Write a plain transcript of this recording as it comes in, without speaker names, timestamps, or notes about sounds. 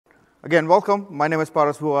Again, welcome. My name is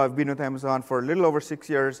Paras Bua. I've been with Amazon for a little over 6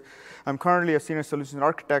 years. I'm currently a senior solutions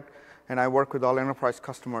architect, and I work with all enterprise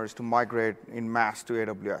customers to migrate in mass to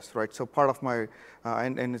AWS. Right. So part of my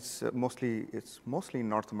and it's mostly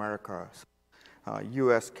North America,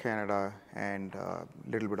 U.S., Canada, and a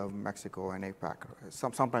little bit of Mexico and APAC.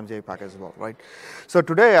 Sometimes APAC as well. Right. So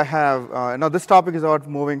today I have now this topic is about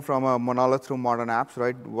moving from a monolith to modern apps.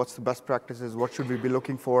 Right. What's the best practices? What should we be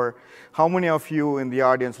looking for? How many of you in the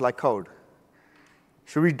audience like code?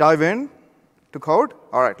 Should we dive in to code?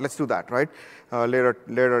 All right, let's do that. Right.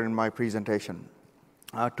 Later in my presentation.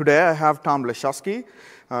 Today I have Tom Leshowski.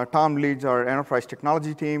 Tom leads our enterprise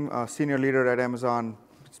technology team, senior leader at Amazon.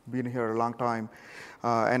 He's been here a long time.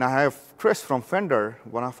 And I have Chris from Fender,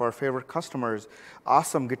 one of our favorite customers,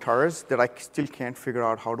 awesome guitars that I still can't figure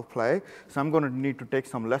out how to play. So I'm going to need to take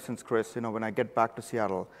some lessons, Chris, when I get back to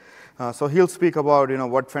Seattle. So he'll speak about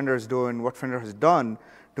what Fender is doing, what Fender has done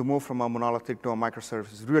to move from a monolithic to a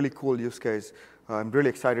microservice. Really cool use case. I'm really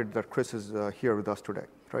excited that Chris is here with us today.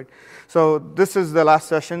 Right? So this is the last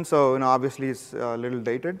session, so obviously it's a little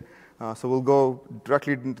dated. So we'll go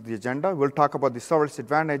directly into the agenda. We'll talk about the serverless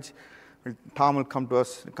advantage. Tom will come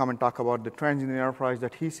and talk about the trends in the enterprise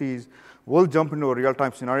that he sees. We'll jump into a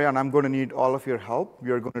real-time scenario, and I'm going to need all of your help.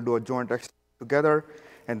 We are going to do a joint exercise together,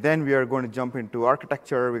 and then we are going to jump into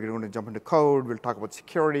architecture. We're going to jump into code. We'll talk about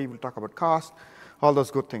security. We'll talk about cost, all those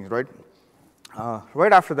good things, right?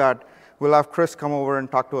 Right after that, we'll have Chris come over and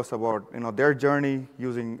talk to us about their journey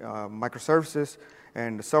using microservices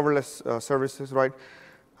and serverless services, right?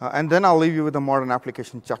 And then I'll leave you with a modern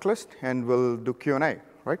application checklist, and we'll do Q&A,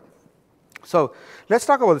 right? So let's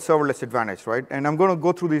talk about the serverless advantage, right? And I'm going to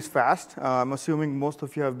go through these fast. I'm assuming most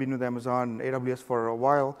of you have been with Amazon AWS for a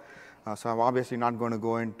while, so I'm obviously not going to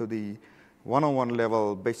go into the one-on-one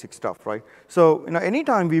level basic stuff, right? So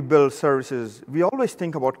anytime we build services, we always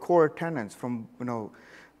think about core tenants from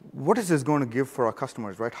what is this going to give for our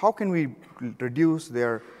customers, right? How can we reduce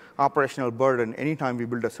their operational burden anytime we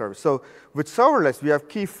build a service? So with serverless, we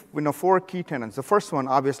have 4 key tenants. The first one,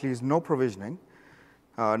 obviously, is no provisioning,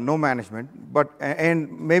 no management,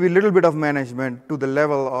 and maybe a little bit of management to the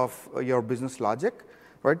level of your business logic,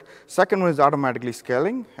 right? Second one is automatically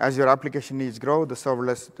scaling. As your application needs grow, the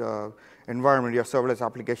serverless environment, your serverless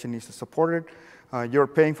application needs to support it. You're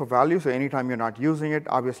paying for value, so anytime you're not using it,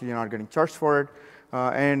 obviously you're not getting charged for it.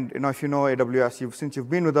 And if you know AWS, since you've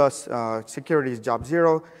been with us, security is job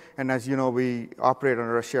zero. And as you know, we operate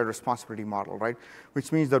under a shared responsibility model, right?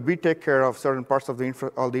 Which means that we take care of certain parts of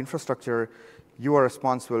all the infrastructure. You are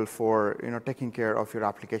responsible for taking care of your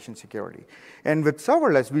application security. And with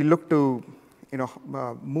serverless, we look to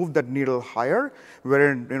move that needle higher,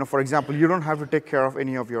 wherein for example, you don't have to take care of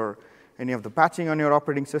any of the patching on your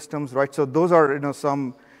operating systems, right? So those are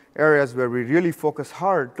some areas where we really focus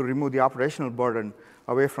hard to remove the operational burden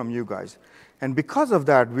away from you guys. And because of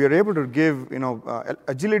that, we are able to give,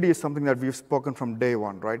 agility is something that we've spoken from day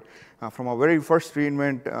one, right? From our very first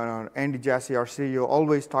reInvent, Andy Jassy, our CEO,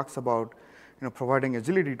 always talks about providing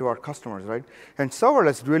agility to our customers, right? And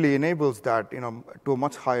serverless really enables that, to a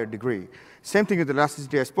much higher degree. Same thing with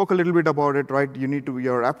elasticity. I spoke a little bit about it, right?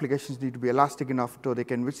 Your applications need to be elastic enough so they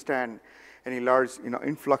can withstand any large,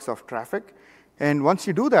 influx of traffic. And once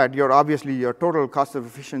you do that, your total cost of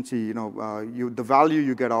efficiency, the value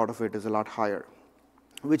you get out of it is a lot higher,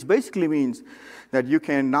 which basically means that you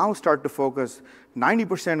can now start to focus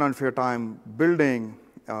 90% of your time building,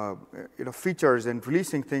 features and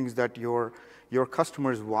releasing things that your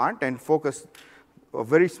customers want, and focus a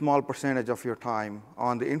very small percentage of your time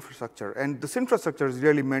on the infrastructure. And this infrastructure is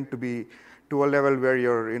really meant to be to a level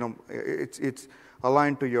where it's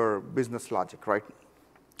aligned to your business logic, right?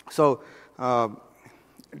 So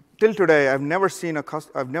till today, I've never seen a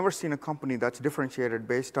company that's differentiated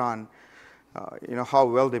based on how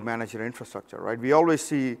well they manage their infrastructure, right? We always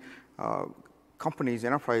see companies,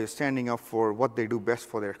 enterprises standing up for what they do best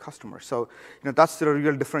for their customers. So that's the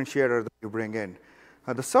real differentiator that you bring in.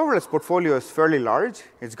 The serverless portfolio is fairly large.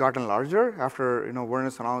 It's gotten larger after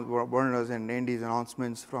Werner's and Andy's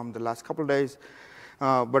announcements from the last couple of days.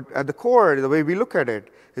 But at the core, the way we look at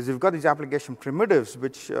it is we've got these application primitives,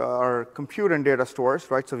 which are compute and data stores,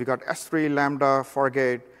 right? So we've got S3, Lambda,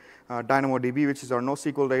 Fargate, DynamoDB, which is our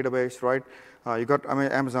NoSQL database, right? You got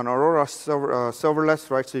Amazon Aurora serverless,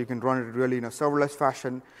 right? So you can run it really in a serverless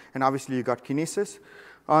fashion. And obviously, you got Kinesis.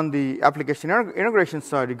 On the application integration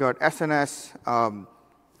side, you got SNS,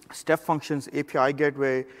 step functions, API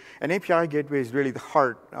gateway. An API gateway is really the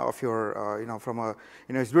heart of your,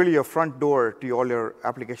 it's really your front door to all your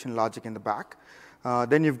application logic in the back.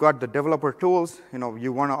 Then you've got the developer tools.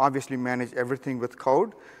 You want to obviously manage everything with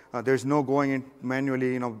code. There's no going in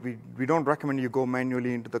manually. We don't recommend you go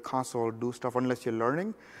manually into the console, do stuff unless you're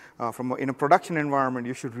learning. In a production environment,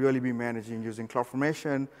 you should really be managing using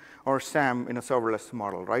CloudFormation or SAM in a serverless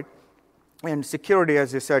model, right? And security,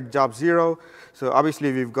 as you said, job zero. So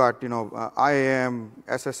obviously, we've got IAM,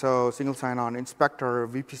 SSO, single sign-on, inspector,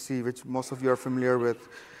 VPC, which most of you are familiar with,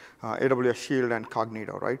 AWS Shield and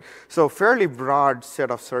Cognito, right? So fairly broad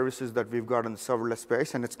set of services that we've got in the serverless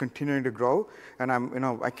space, and it's continuing to grow. And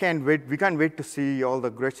we can't wait to see all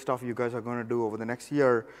the great stuff you guys are going to do over the next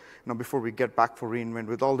year, before we get back for reInvent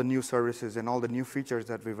with all the new services and all the new features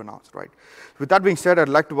that we've announced, right? With that being said, I'd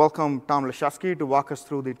like to welcome Tom Leshevsky to walk us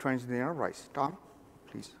through the trends in the enterprise. Tom,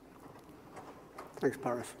 please. Thanks,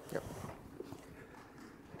 Paras. Yep.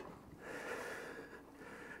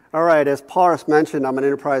 All right, as Paras mentioned, I'm an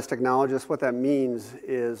enterprise technologist. What that means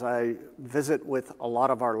is I visit with a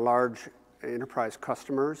lot of our large enterprise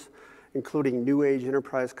customers, including new age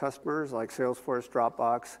enterprise customers like Salesforce,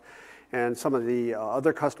 Dropbox, and some of the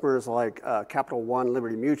other customers like Capital One,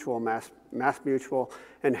 Liberty Mutual, Mass Mutual,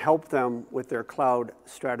 and help them with their cloud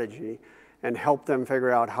strategy and help them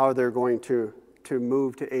figure out how they're going to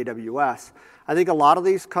move to AWS. I think a lot of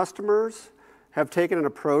these customers have taken an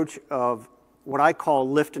approach of what I call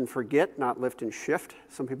lift and forget, not lift and shift.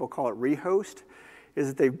 Some people call it rehost, is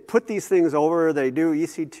that they put these things over, they do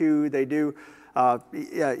EC2, they do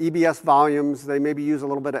EBS volumes, they maybe use a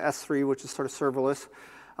little bit of S3, which is sort of serverless.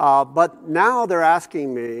 But now they're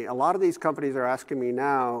asking me, a lot of these companies are asking me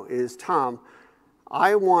now is, Tom,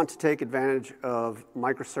 I want to take advantage of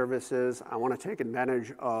microservices, I want to take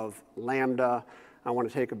advantage of Lambda, I want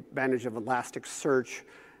to take advantage of Elasticsearch,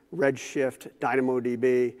 Redshift,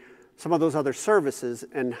 DynamoDB, some of those other services,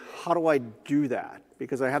 and how do I do that?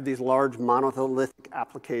 Because I have these large monolithic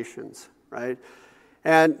applications, right?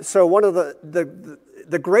 And so one of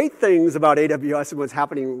the great things about AWS and what's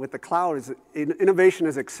happening with the cloud is innovation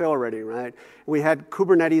is accelerating, right? We had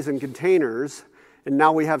Kubernetes and containers, and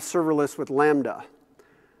now we have serverless with Lambda.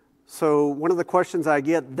 So one of the questions I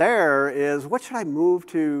get there is, what should I move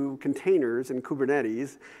to containers in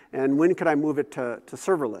Kubernetes, and when could I move it to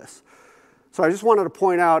serverless? So I just wanted to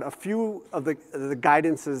point out a few of the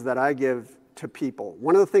guidances that I give to people.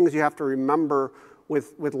 One of the things you have to remember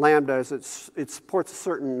with Lambda is it supports a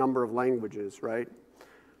certain number of languages, right?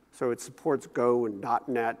 So it supports Go and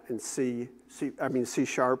 .NET and C#. So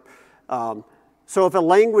if a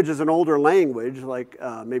language is an older language, like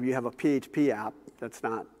maybe you have a PHP app, that's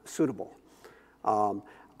not suitable. I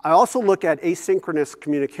also look at asynchronous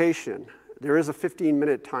communication. There is a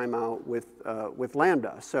 15-minute timeout with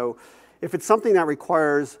Lambda. So if it's something that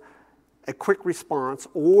requires a quick response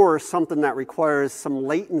or something that requires some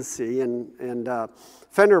latency, and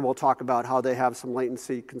Fender will talk about how they have some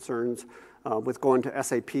latency concerns with going to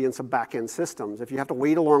SAP and some back-end systems. If you have to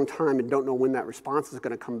wait a long time and don't know when that response is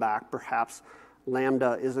going to come back, perhaps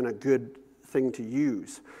Lambda isn't a good thing to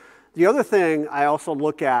use. The other thing I also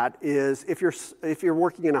look at is if you're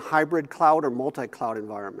working in a hybrid cloud or multi-cloud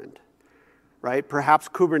environment, right? Perhaps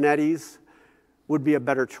Kubernetes would be a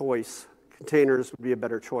better choice. Containers would be a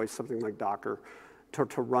better choice, something like Docker,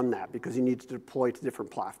 to run that, because you need to deploy to different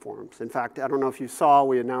platforms. In fact, I don't know if you saw,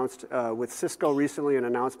 we announced with Cisco recently an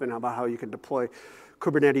announcement about how you can deploy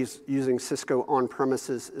Kubernetes using Cisco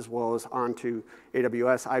on-premises as well as onto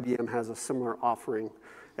AWS. IBM has a similar offering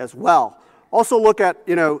as well. Also look at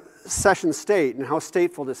session state and how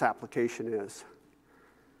stateful this application is.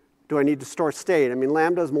 Do I need to store state? I mean,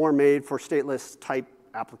 Lambda is more made for stateless type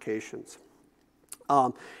applications.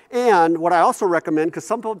 And what I also recommend, because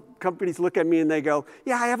some companies look at me and they go,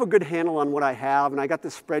 yeah, I have a good handle on what I have, and I got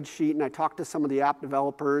this spreadsheet, and I talked to some of the app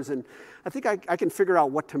developers, and I think I can figure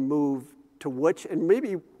out what to move to which, and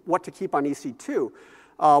maybe what to keep on EC2.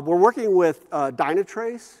 We're working with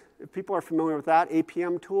Dynatrace. If people are familiar with that,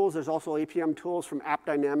 APM tools. There's also APM tools from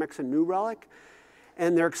AppDynamics and New Relic.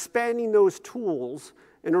 And they're expanding those tools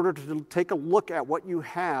in order to take a look at what you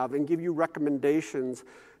have and give you recommendations.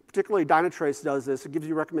 Particularly Dynatrace does this. It gives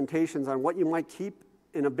you recommendations on what you might keep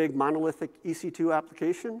in a big monolithic EC2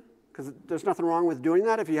 application, because there's nothing wrong with doing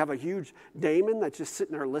that. If you have a huge daemon that's just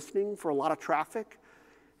sitting there listening for a lot of traffic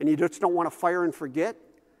and you just don't want to fire and forget,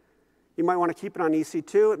 you might want to keep it on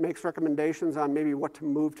EC2. It makes recommendations on maybe what to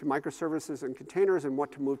move to microservices and containers and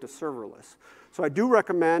what to move to serverless. So I do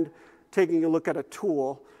recommend taking a look at a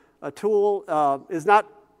tool. A tool is not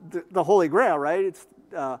the holy grail, right?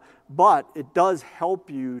 But it does help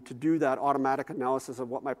you to do that automatic analysis of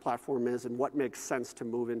what my platform is and what makes sense to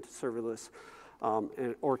move into serverless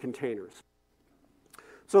or containers.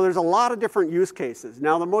 So there's a lot of different use cases.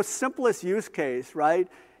 Now, the most simplest use case, right,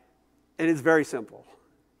 and it's very simple,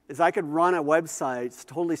 is I could run a website,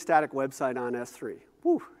 totally static website on S3.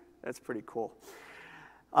 Whew, that's pretty cool.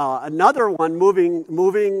 Another one,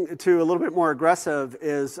 moving to a little bit more aggressive,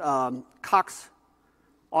 is Cox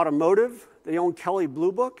Automotive. They own Kelley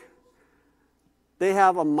Blue Book. They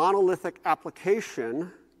have a monolithic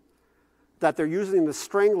application that they're using the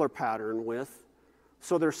strangler pattern with.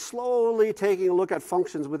 So they're slowly taking a look at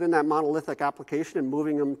functions within that monolithic application and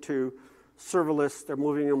moving them to serverless. They're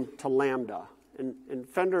moving them to Lambda. And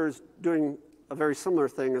Fender is doing a very similar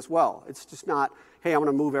thing as well. It's just not, hey, I'm going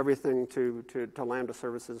to move everything to Lambda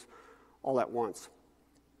services all at once.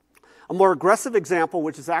 A more aggressive example,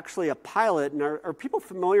 which is actually a pilot, and are people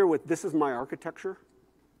familiar with This Is My Architecture?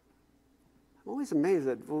 I'm always amazed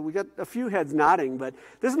that, well, we got a few heads nodding, but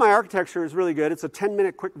This Is My Architecture is really good. It's a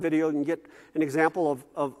 10-minute quick video. You can get an example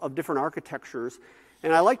of different architectures.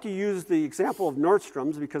 And I like to use the example of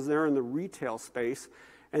Nordstrom's because they're in the retail space.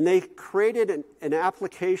 And they created an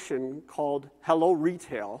application called Hello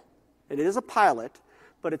Retail. And it is a pilot,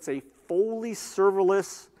 but it's a fully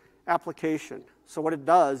serverless application. So what it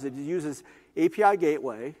does, it uses API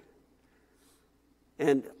Gateway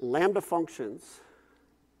and Lambda functions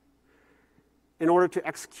in order to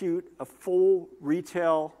execute a full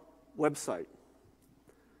retail website.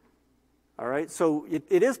 All right, so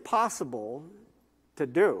it is possible to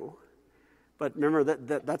do, but remember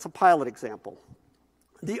that's a pilot example.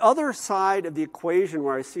 The other side of the equation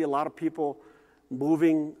where I see a lot of people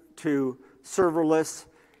moving to serverless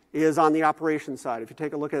is on the operations side. If you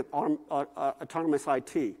take a look at Autonomous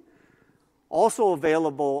IT. Also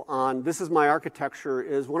available on This Is My Architecture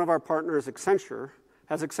is one of our partners, Accenture,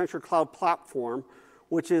 has Accenture Cloud Platform,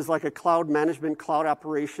 which is like a cloud management, cloud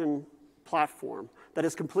operation platform that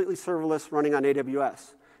is completely serverless running on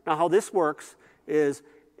AWS. Now, how this works is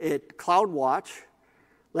CloudWatch,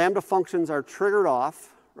 Lambda functions are triggered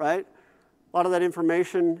off, right? A lot of that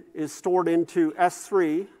information is stored into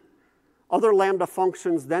S3. Other Lambda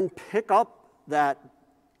functions then pick up that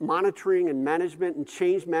monitoring and management and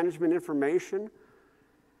change management information,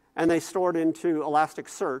 and they store it into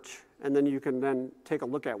Elasticsearch, and then you can then take a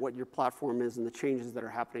look at what your platform is and the changes that are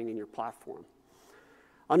happening in your platform.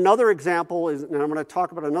 Another example is, and I'm going to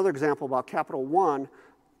talk about another example about Capital One.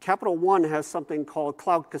 Capital One has something called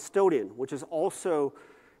Cloud Custodian, which is also,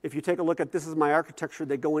 if you take a look at This Is My Architecture,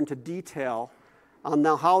 they go into detail on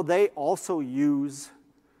now how they also use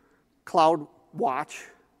CloudWatch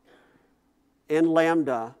and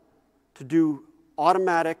Lambda to do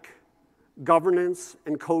automatic governance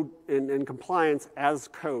and code and compliance as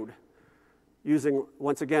code, using,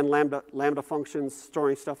 once again, Lambda functions,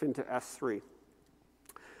 storing stuff into S3.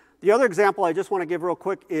 The other example I just want to give real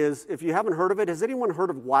quick is, if you haven't heard of it, has anyone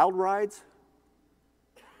heard of Wild Rides?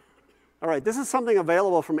 All right, this is something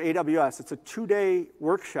available from AWS. It's a 2-day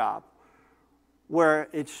workshop where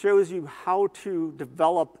it shows you how to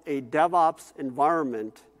develop a DevOps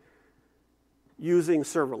environment using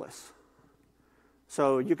serverless.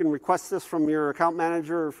 So you can request this from your account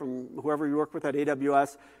manager or from whoever you work with at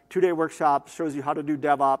AWS. 2-day workshop shows you how to do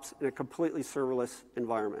DevOps in a completely serverless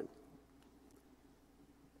environment.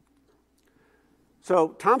 So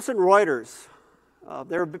Thomson Reuters,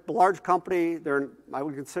 they're a large company. I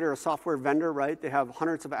would consider a software vendor, right? They have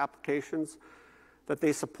hundreds of applications that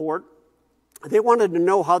they support. They wanted to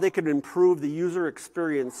know how they could improve the user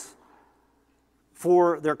experience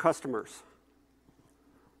for their customers.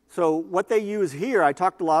 So what they use here, I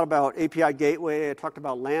talked a lot about API Gateway, I talked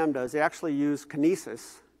about Lambda, is they actually use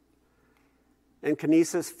Kinesis and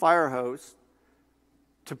Kinesis Firehose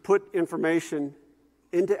to put information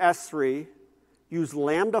into S3, use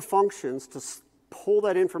Lambda functions to pull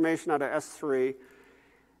that information out of S3,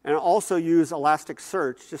 and also use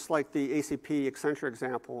Elasticsearch, just like the ACP Accenture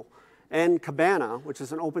example, and Kibana, which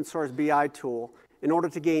is an open source BI tool, in order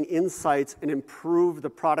to gain insights and improve the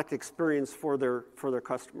product experience for their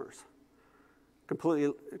customers.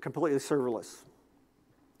 Completely serverless.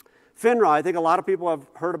 FINRA, I think a lot of people have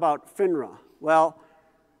heard about FINRA. Well,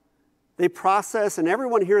 they process, and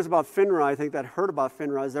everyone hears about FINRA, I think, that heard about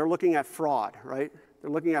FINRA, is they're looking at fraud, right?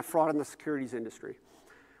 They're looking at fraud in the securities industry.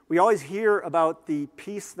 We always hear about the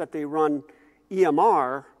piece that they run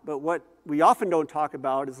EMR, but what we often don't talk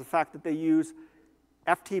about is the fact that they use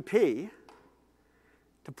FTP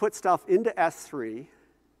to put stuff into S3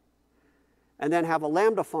 and then have a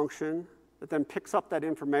Lambda function that then picks up that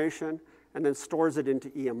information and then stores it into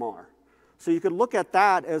EMR. So you could look at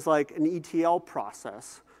that as like an ETL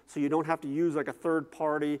process. So you don't have to use like a third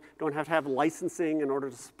party, don't have to have licensing in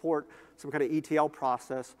order to support some kind of ETL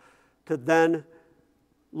process to then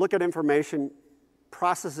look at information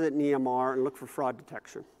process it in EMR, and look for fraud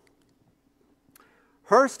detection.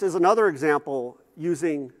 Hearst is another example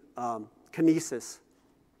using Kinesis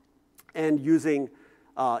and using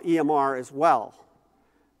EMR as well.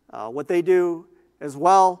 What they do as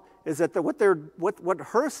well is that what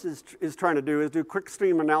Hearst is trying to do is do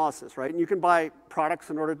clickstream analysis, right? And you can buy products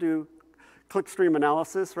in order to do clickstream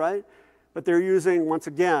analysis, right? But they're using, once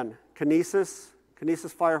again, Kinesis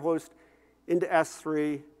Firehose into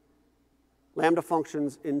S3, Lambda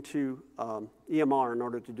functions into EMR in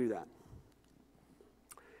order to do that.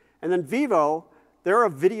 And then Vivo, they're a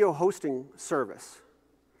video hosting service.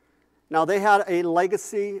 Now, they had a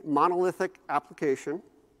legacy monolithic application.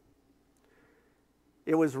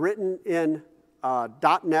 It was written in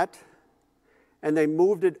 .NET, and they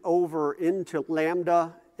moved it over into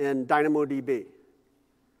Lambda and DynamoDB.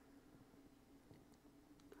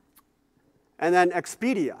 And then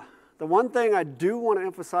Expedia. The one thing I do want to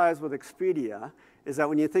emphasize with Expedia is that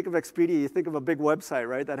when you think of Expedia, you think of a big website,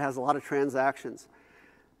 right, that has a lot of transactions.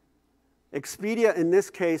 Expedia, in this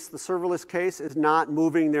case, the serverless case, is not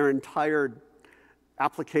moving their entire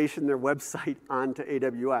application, their website, onto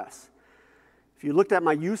AWS. If you looked at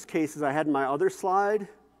my use cases I had in my other slide,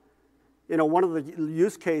 one of the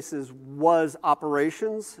use cases was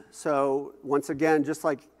operations. So once again, just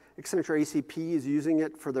like Accenture ACP is using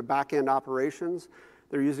it for their back-end operations,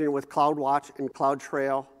 they're using it with CloudWatch and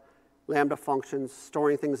CloudTrail, Lambda functions,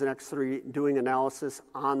 storing things in S3, doing analysis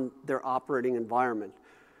on their operating environment.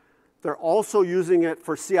 They're also using it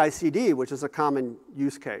for CI/CD, which is a common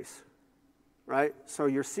use case, right? So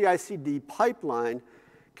your CI/CD pipeline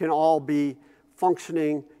can all be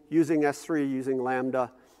functioning using S3, using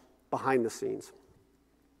Lambda behind the scenes.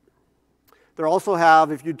 They also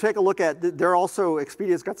have, if you take a look at,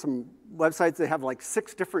 Expedia's got some websites, they have like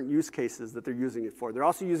 6 different use cases that they're using it for. They're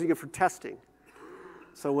also using it for testing.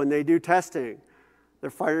 So when they do testing, they're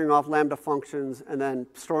firing off Lambda functions and then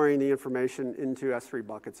storing the information into S3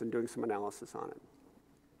 buckets and doing some analysis on it.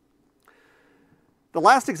 The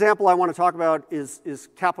last example I want to talk about is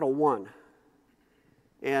Capital One.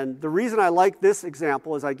 And the reason I like this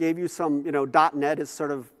example is I gave you some, .NET is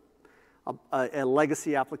sort of a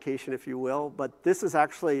legacy application, if you will, but this is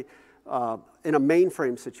actually in a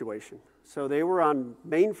mainframe situation. So they were on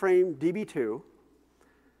mainframe DB2,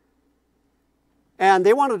 and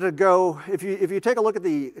they wanted to go, if you take a look at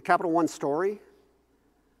the Capital One story,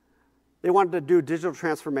 they wanted to do digital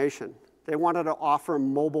transformation. They wanted to offer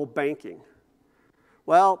mobile banking.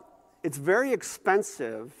 Well, it's very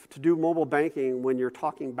expensive to do mobile banking when you're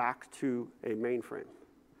talking back to a mainframe.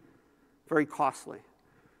 Very costly.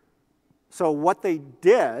 So what they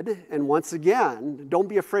did, and once again, don't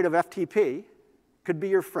be afraid of FTP, could be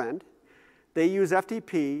your friend. They use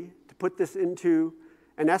FTP to put this into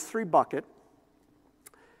an S3 bucket,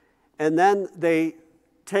 and then they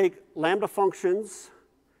take Lambda functions,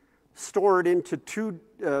 store it into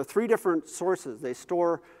 3 different sources. They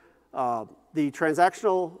store the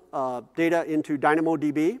transactional data into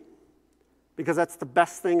DynamoDB, because that's the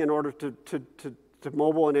best thing in order to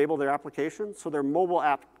mobile enable their application. So their mobile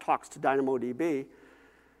app talks to DynamoDB.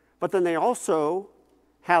 But then they also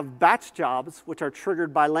have batch jobs, which are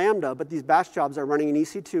triggered by Lambda, but these batch jobs are running in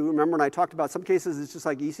EC2. Remember when I talked about some cases, it's just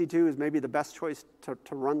like EC2 is maybe the best choice to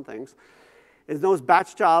run things. And those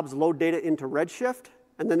batch jobs load data into Redshift,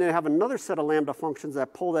 and then they have another set of Lambda functions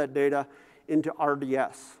that pull that data into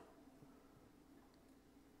RDS.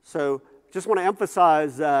 So just want to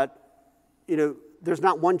emphasize that there's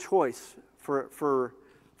not one choice for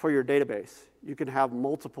your database. You can have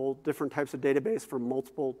multiple different types of database for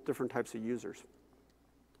multiple different types of users.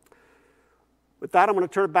 With that, I'm going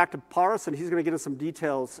to turn it back to Paras, and he's going to get us some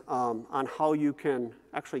details on how you can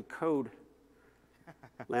actually code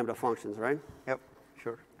Lambda functions, right? Yep,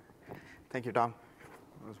 sure. Thank you, Tom.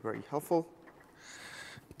 That was very helpful.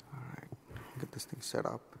 All right, get this thing set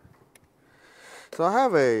up. So I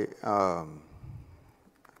have a,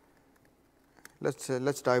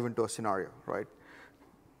 let's dive into a scenario, right?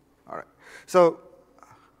 All right. So,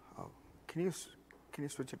 can you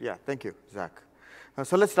switch it? Yeah, thank you, Zach.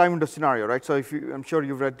 So let's dive into a scenario, right? So I'm sure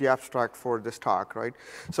you've read the abstract for this talk, right?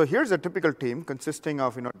 So here's a typical team consisting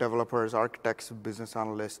of developers, architects, business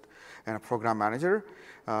analysts, and a program manager.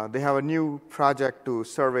 They have a new project to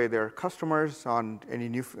survey their customers on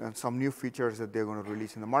some new features that they're going to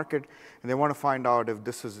release in the market, and they want to find out if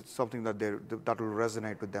this is something that will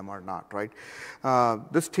resonate with them or not, right?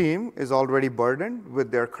 This team is already burdened with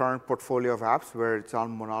their current portfolio of apps where it's all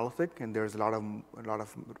monolithic, and there's a lot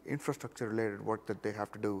of infrastructure-related work that they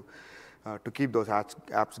have to do to keep those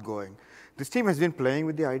apps going. This team has been playing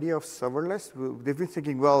with the idea of serverless. They've been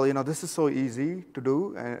thinking, well, this is so easy to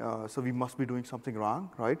do, and, so we must be doing something wrong,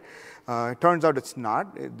 right? It turns out it's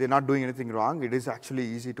not. They're not doing anything wrong. It is actually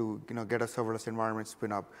easy to get a serverless environment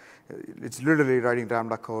spin up. It's literally writing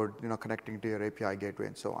Lambda code, connecting to your API gateway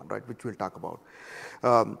and so on, right? Which we'll talk about.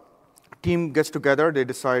 Team gets together. They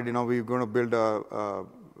decide, we're going to build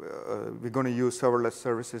we're going to use serverless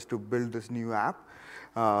services to build this new app.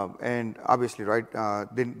 And obviously, right,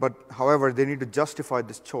 however, they need to justify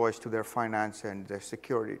this choice to their finance and their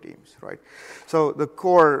security teams, right? So the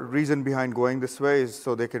core reason behind going this way is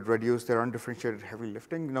so they could reduce their undifferentiated heavy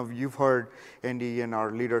lifting. You've heard Andy and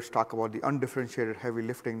our leaders talk about the undifferentiated heavy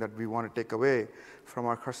lifting that we want to take away from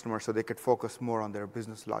our customers so they could focus more on their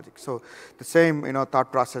business logic. So the same,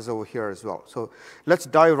 thought process over here as well. So let's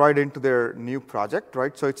dive right into their new project,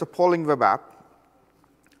 right? So it's a polling web app.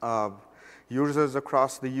 Users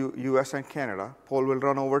across the US and Canada. Poll will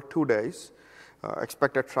run over 2 days.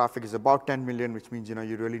 Expected traffic is about 10 million, which means you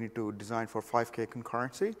really need to design for 5K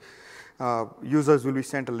concurrency. Users will be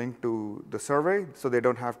sent a link to the survey, so they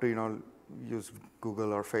don't have to use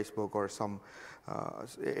Google or Facebook or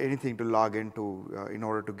anything to log into in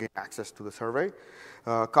order to gain access to the survey.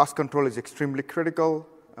 Cost control is extremely critical.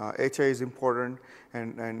 HA is important,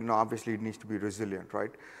 and obviously it needs to be resilient,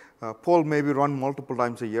 right? Poll may be run multiple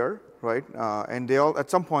times a year, right? And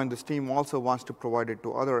at some point, this team also wants to provide it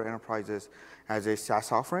to other enterprises as a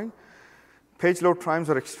SaaS offering. Page load times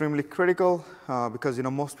are extremely critical because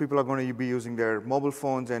most people are going to be using their mobile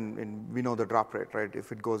phones, and we know the drop rate, right?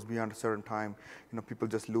 If it goes beyond a certain time, people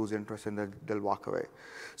just lose interest and they'll walk away.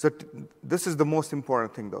 So this is the most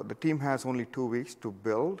important thing, though. The team has only 2 weeks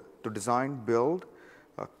to design, build,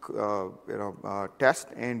 test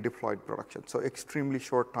and deploy production. So extremely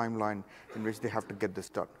short timeline in which they have to get this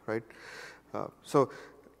done, right? So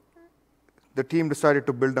the team decided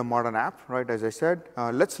to build a modern app, right? As I said,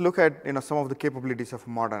 let's look at some of the capabilities of a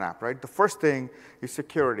modern app, right? The first thing is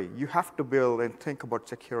security. You have to build and think about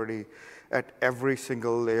security at every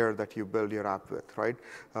single layer that you build your app with, right?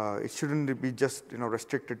 It shouldn't be just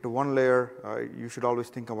restricted to one layer. You should always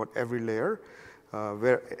think about every layer.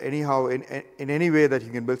 Where anyhow, in any way that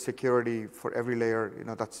you can build security for every layer,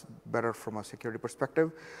 that's better from a security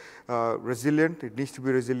perspective. Resilient, it needs to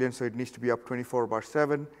be resilient, so it needs to be up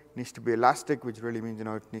 24/7. It needs to be elastic, which really means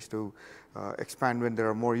it needs to expand when there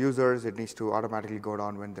are more users. It needs to automatically go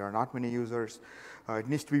down when there are not many users. It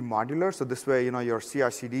needs to be modular, so this way your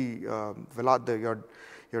CI/CD,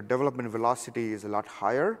 your development velocity is a lot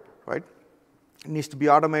higher, right? It needs to be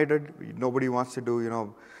automated. Nobody wants to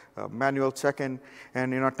do manual check-in,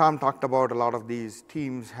 and Tom talked about a lot of these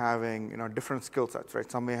teams having different skill sets,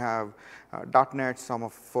 right? Some may have .NET, some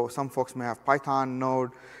folks may have Python,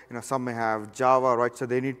 Node, some may have Java, right? So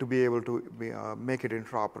they need to be able to make it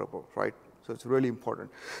interoperable, right? So it's really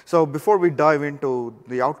important. So before we dive into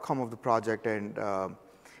the outcome of the project, and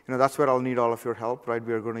that's where I'll need all of your help, right?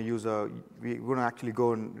 We're going to actually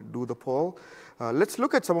go and do the poll. Let's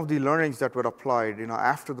look at some of the learnings that were applied,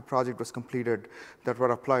 after the project was completed, that were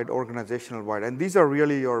applied organizational-wide. And these are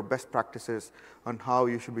really your best practices on how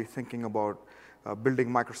you should be thinking about building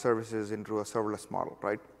microservices into a serverless model,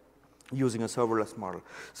 right? Using a serverless model.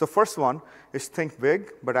 So first one is think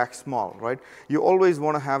big, but act small, right? You always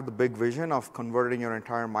want to have the big vision of converting your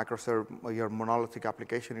entire your monolithic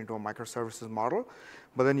application into a microservices model,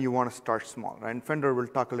 but then you want to start small, right? And Fender will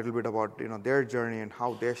talk a little bit about their journey and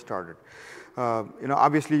how they started.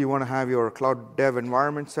 Obviously you want to have your cloud dev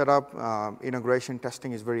environment set up. Integration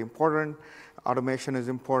testing is very important. Automation is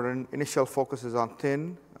important. Initial focus is on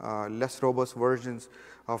thin, less robust versions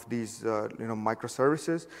of these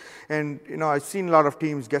microservices. And I've seen a lot of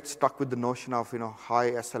teams get stuck with the notion of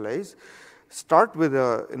high SLAs. Start with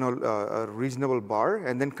a reasonable bar,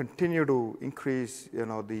 and then continue to increase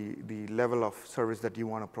the level of service that you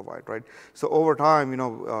want to provide, right? So over time,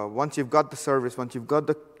 once you've got the service, once you've got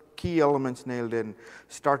the key elements nailed in,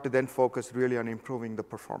 start to then focus really on improving the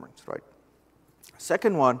performance, right?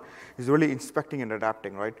 Second one is really inspecting and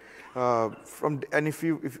adapting, right? And if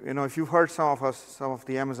you've heard some of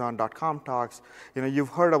the Amazon.com talks, you've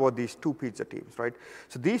heard about these 2 pizza teams, right?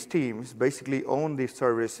 So these teams basically own the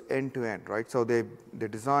service end to end, right? So they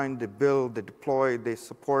design, they build, they deploy, they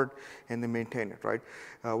support, and they maintain it, right?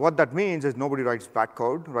 What that means is nobody writes bad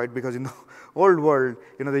code, right? Because in the old world,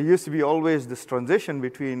 there used to be always this transition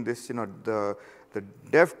between this, the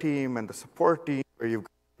dev team and the support team, where you've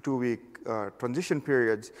got 2-week transition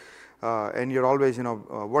periods, and you're always,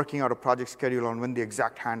 working out a project schedule on when the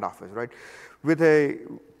exact handoff is, right? With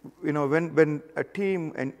when a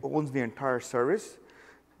team owns the entire service,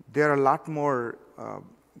 they're a lot more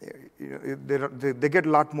they get a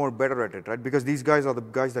lot more better at it, right? Because these guys are the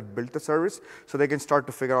guys that built the service, so they can start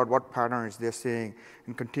to figure out what patterns they're seeing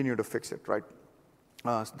and continue to fix it, right?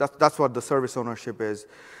 So that's what the service ownership is.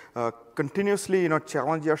 Continuously,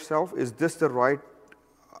 challenge yourself. Is this the right?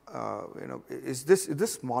 Is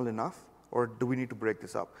this small enough, or do we need to break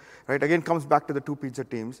this up? Right? Again, comes back to the 2 pizza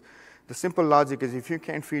teams. The simple logic is if you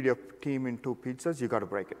can't feed your team in 2 pizzas, you got to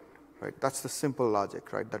break it. Right? That's the simple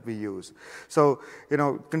logic, right, that we use. So,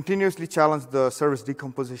 continuously challenge the service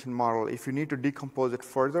decomposition model. If you need to decompose it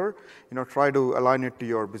further, try to align it to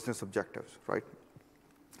your business objectives, right?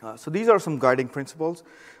 So these are some guiding principles.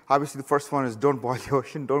 Obviously, the first one is don't boil the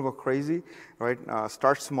ocean, don't go crazy, right?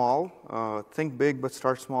 Start small, think big, but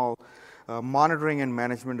start small. Monitoring and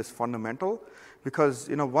management is fundamental because,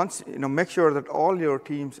 once, make sure that all your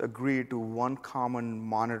teams agree to one common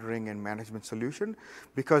monitoring and management solution,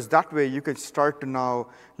 because that way you can start to now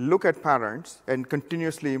look at patterns and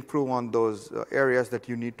continuously improve on those areas that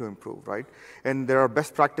you need to improve, right? And there are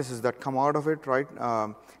best practices that come out of it, right?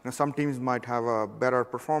 Some teams might have a better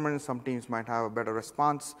performance, some teams might have a better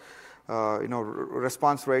response,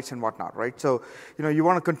 response rates and whatnot, right? So, you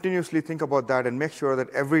want to continuously think about that and make sure that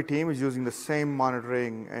every team is using the same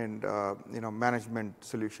monitoring and, management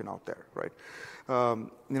solution out there, right?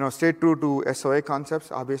 Stay true to SOA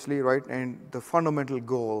concepts, obviously, right? And the fundamental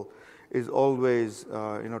goal is always,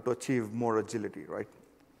 to achieve more agility, right?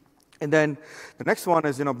 And then the next one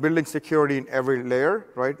is, building security in every layer,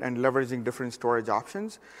 right, and leveraging different storage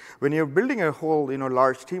options. When you're building a whole,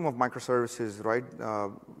 large team of microservices, right,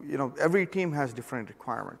 every team has different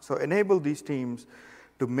requirements. So enable these teams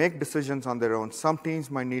to make decisions on their own. Some teams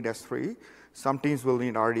might need S3, some teams will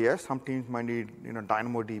need RDS, some teams might need,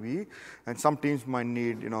 DynamoDB, and some teams might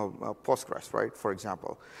need, Postgres, right, for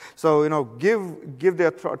example. So, give the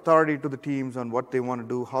authority to the teams on what they want to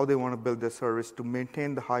do, how they want to build their service to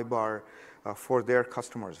maintain the high bar for their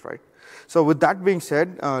customers, right? So with that being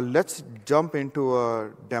said, let's jump into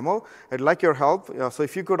a demo. I'd like your help. So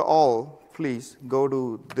if you could all please go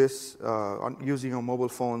to this using your mobile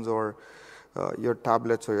phones or your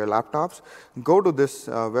tablets or your laptops, go to this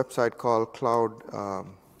website called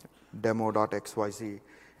clouddemo.xyz.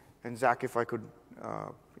 And Zach, if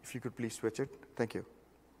you could please switch it. Thank you.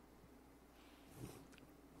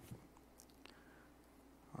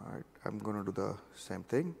 All right, I'm going to do the same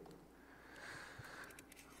thing.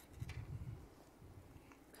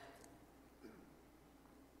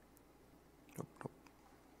 Nope.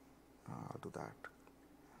 I'll do that.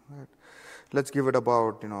 All right. Let's give it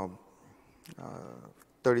about,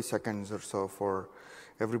 30 seconds or so for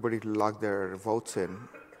everybody to log their votes in.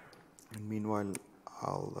 And meanwhile,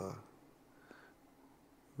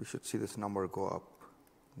 we should see this number go up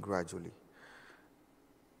gradually.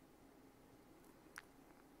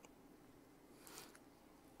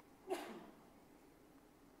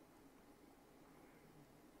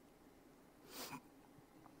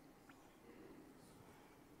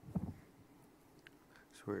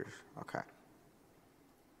 Okay.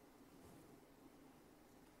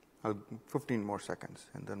 15 more seconds,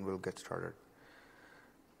 and then we'll get started.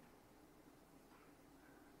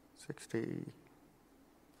 60.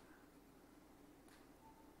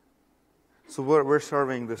 So we're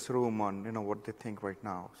surveying this room on what they think right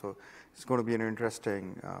now. So it's going to be an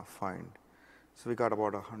interesting find. So we got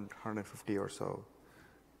about 150 or so.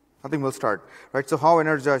 I think we'll start, right? So how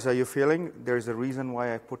energized are you feeling? There's a reason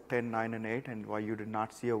why I put 10, 9, and 8, and why you did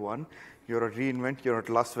not see a 1. You're at reInvent, you're at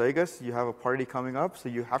Las Vegas, you have a party coming up, so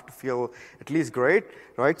you have to feel at least great,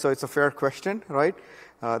 right? So it's a fair question, right?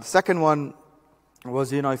 The second one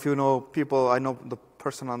was, if you know people, I know the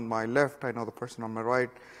person on my left, I know the person on my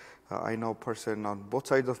right, I know person on both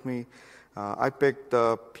sides of me. I picked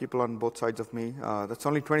the people on both sides of me. That's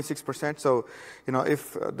only 26%. So,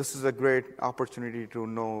 if this is a great opportunity to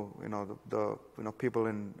know, the people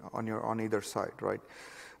on either side, right?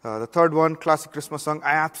 The third one, classic Christmas song.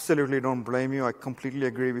 I absolutely don't blame you. I completely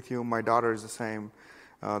agree with you. My daughter is the same.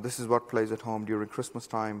 This is what plays at home during Christmas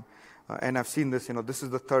time, and I've seen this. This is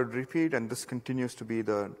the third repeat, and this continues to be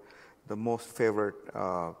the most favorite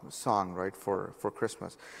song, right, for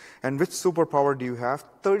Christmas. And which superpower do you have?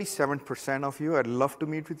 37% of you. I'd love to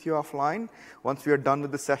meet with you offline. Once we are done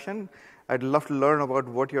with the session, I'd love to learn about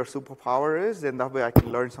what your superpower is, and that way I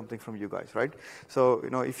can learn something from you guys, right? So,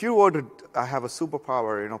 if you were to have a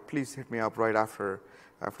superpower, please hit me up right after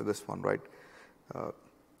this one, right? All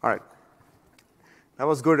right. That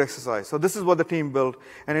was good exercise. So this is what the team built.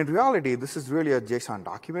 And in reality, this is really a JSON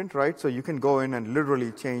document, right? So you can go in and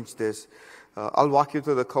literally change this. I'll walk you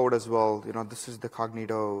through the code as well. This is the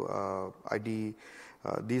Cognito ID.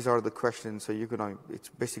 These are the questions, so you can, it's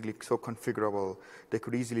basically so configurable, they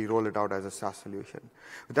could easily roll it out as a SaaS solution.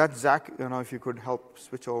 With that, Zach, if you could help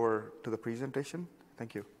switch over to the presentation.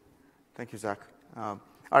 Thank you. Thank you, Zach. All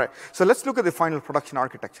right, so let's look at the final production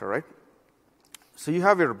architecture, right? So you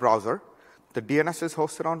have your browser. The DNS is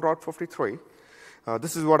hosted on Route 53.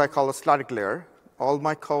 This is what I call a static layer. All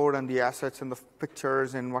my code and the assets and the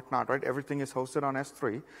pictures and whatnot, right? Everything is hosted on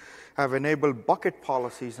S3. I've enabled bucket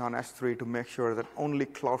policies on S3 to make sure that only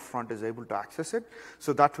CloudFront is able to access it.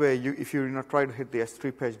 So that way, if you try to hit the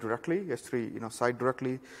S3 page directly, S3 site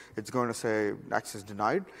directly, it's going to say access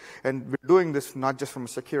denied. And we're doing this not just from a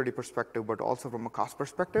security perspective, but also from a cost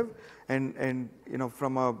perspective. And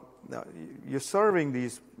you're serving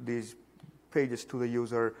these pages to the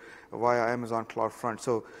user via Amazon CloudFront.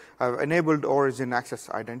 So I've enabled origin access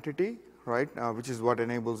identity, right, which is what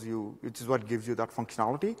enables you, which is what gives you that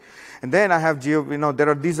functionality. And then I have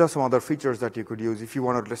these are some other features that you could use. If you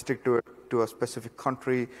want to restrict to a specific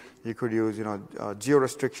country, you could use, geo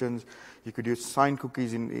restrictions. You could use signed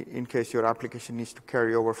cookies in case your application needs to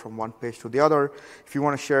carry over from one page to the other. If you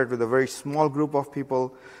want to share it with a very small group of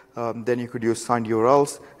people, then you could use signed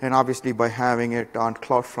URLs. And obviously, by having it on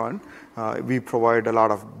CloudFront, we provide a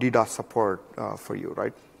lot of DDoS support for you,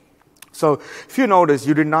 right? So if you notice,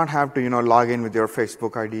 you did not have to, log in with your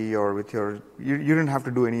Facebook ID or with you didn't have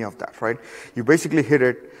to do any of that, right? You basically hit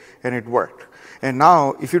it and it worked. And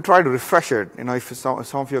now, if you try to refresh it, if some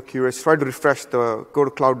of you are curious, try to refresh go to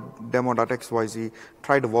clouddemo.xyz,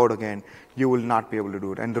 try to vote again, you will not be able to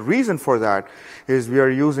do it. And the reason for that is we are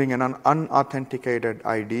using an unauthenticated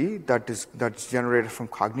ID that's generated from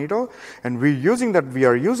Cognito, and we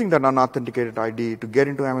are using that unauthenticated ID to get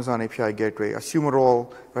into Amazon API Gateway, assume a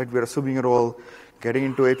role, right? We're assuming a role, getting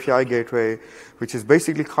into API Gateway, which is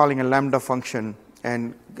basically calling a Lambda function,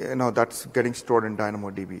 and that's getting stored in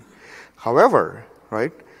DynamoDB. However,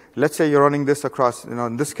 right, let's say you're running this across,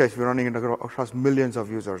 in this case, we're running it across millions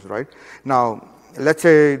of users, right? Now, let's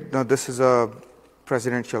say this is a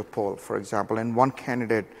presidential poll, for example, and one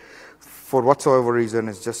candidate, for whatsoever reason,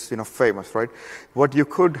 is just famous, right? What you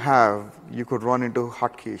could run into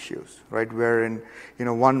hotkey issues, right? Wherein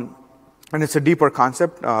and it's a deeper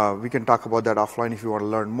concept. We can talk about that offline if you want to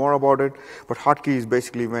learn more about it. But hotkey is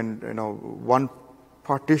basically when one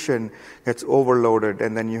partition gets overloaded,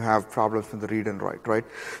 and then you have problems with the read and write, right?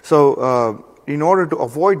 So in order to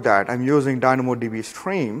avoid that, I'm using DynamoDB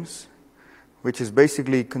streams, which is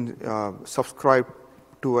basically subscribed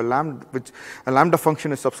to a Lambda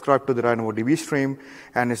function is subscribed to the DynamoDB stream,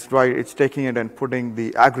 and it's taking it and putting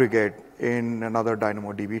the aggregate in another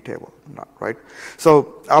DynamoDB table, right?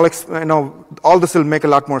 So all this will make a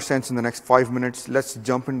lot more sense in the next 5 minutes. Let's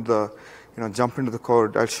jump into the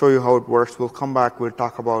code. I'll show you how it works. We'll come back. We'll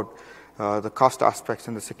talk about the cost aspects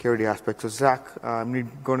and the security aspects. So Zach, I'm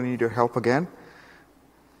going to need your help again.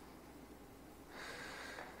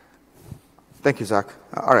 Thank you, Zach.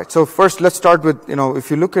 All right. So first, let's start with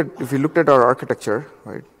if you looked at our architecture,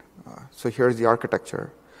 right? So here's the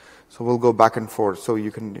architecture. So we'll go back and forth so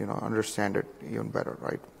you can understand it even better,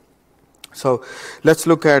 right? So let's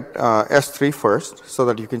look at S3 first, so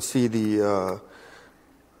that you can see the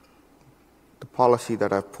policy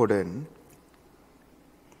that I've put in.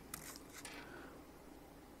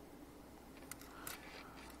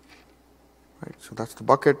 Right, so that's the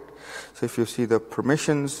bucket. So if you see the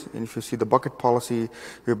permissions, and if you see the bucket policy,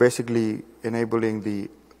 you're basically enabling the,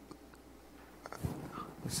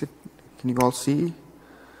 can you all see?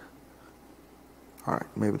 All right,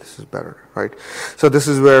 maybe this is better, right? So this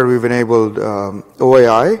is where we've enabled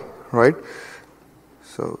OAI, right?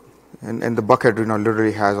 So, and the bucket,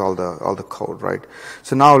 literally has all the code, right?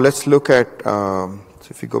 So now let's look at, so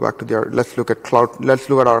if you go back to let's look at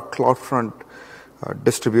our CloudFront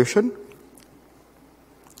distribution.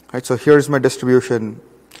 Right, so here's my distribution.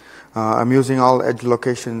 I'm using all edge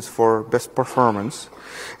locations for best performance.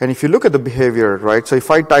 And if you look at the behavior, right, so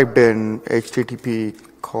if I typed in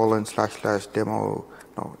http://demo,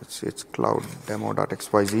 no, it's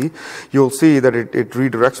clouddemo.xyz, you'll see that it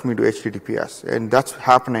redirects me to HTTPS. And that's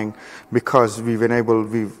happening because we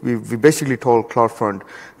basically told CloudFront,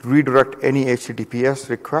 redirect any HTTP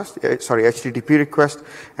request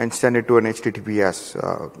and send it to an HTTPS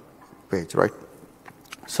page, right?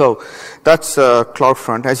 So that's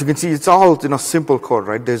CloudFront. As you can see, it's all simple code,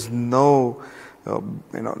 right? There's no,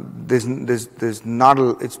 there's not.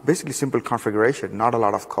 It's basically simple configuration, not a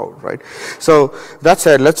lot of code, right? So that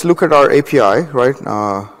said, let's look at our API, right?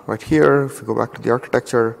 Right here, if we go back to the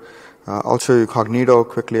architecture, I'll show you Cognito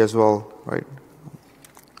quickly as well, right?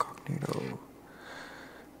 Cognito.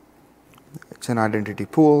 It's an identity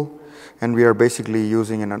pool, and we are basically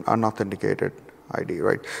using an unauthenticated ID,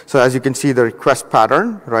 right? So as you can see, the request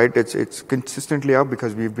pattern, right? It's consistently up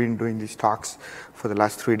because we've been doing these talks for the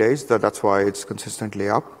last 3 days. That's why it's consistently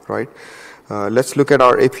up, right? Let's look at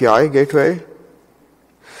our API gateway.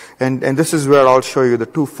 And this is where I'll show you the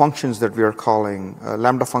two functions that we are calling,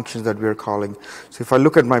 Lambda functions that we are calling. So if I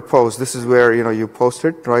look at my post, this is where you post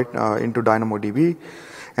it, right, into DynamoDB.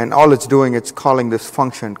 And all it's doing, it's calling this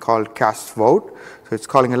function called cast vote. So it's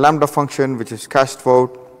calling a Lambda function, which is cast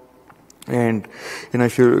vote. And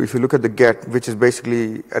if you look at the get, which is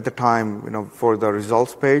basically at the time, for the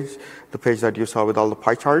results page, the page that you saw with all the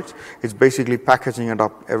pie charts, it's basically packaging it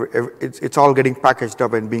up. It's all getting packaged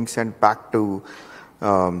up and being sent back to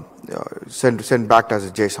sent back as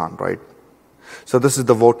a JSON, right? So this is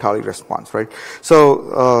the vote tally response, right?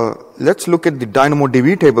 So let's look at the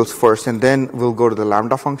DynamoDB tables first, and then we'll go to the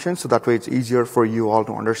Lambda function. So that way, it's easier for you all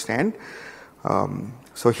to understand.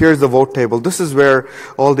 So here's the vote table. This is where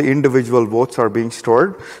all the individual votes are being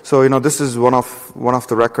stored. So this is one of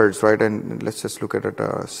the records, right? And let's just look at it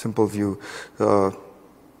a simple view.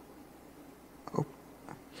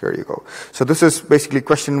 Here you go. So this is basically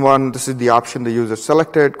question 1. This is the option the user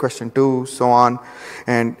selected. Question 2, so on.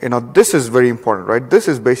 And this is very important, right? This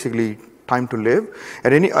is basically time to live.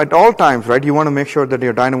 At all times, right? You want to make sure that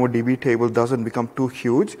your DynamoDB table doesn't become too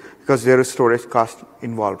huge because there is storage cost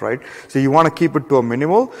involved, right? So you want to keep it to a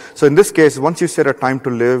minimal. So in this case, once you set a time to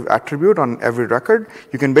live attribute on every record,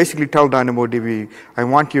 you can basically tell DynamoDB, I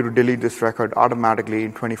want you to delete this record automatically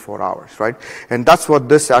in 24 hours, right? And that's what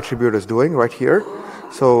this attribute is doing right here.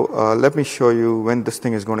 So let me show you when this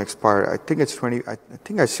thing is going to expire. I think it's 20. I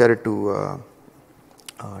think I set it to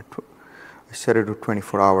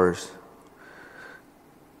 24 hours.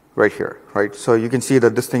 Right here, right? So you can see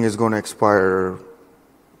that this thing is going to expire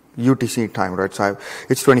UTC time, right? So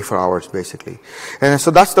it's 24 hours basically. And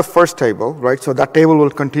so that's the first table, right? So that table will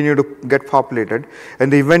continue to get populated.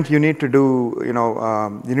 And the event you need to do, you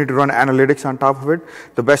need to run analytics on top of it.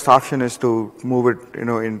 The best option is to move it,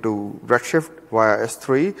 into Redshift via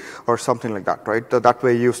S3 or something like that, right? So that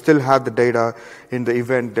way you still have the data in the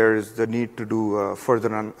event. There is the need to do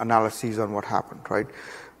further analyses on what happened, right?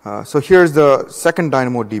 So here's the second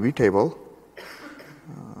DynamoDB table,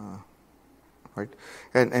 right?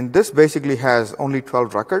 And this basically has only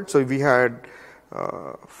 12 records. So we had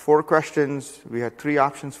 4 questions. We had 3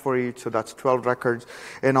 options for each. So that's 12 records.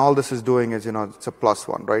 And all this is doing is, it's a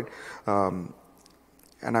 +1, right?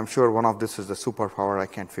 And I'm sure one of this is the superpower. I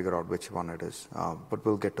can't figure out which one it is, but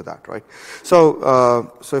we'll get to that, right?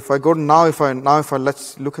 So, so if I go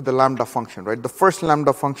let's look at the Lambda function, right? The first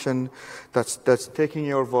Lambda function that's taking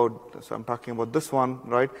your vote. So I'm talking about this one,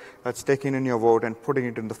 right? That's taking in your vote and putting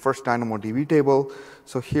it in the first DynamoDB table.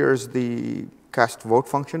 So here's the cast vote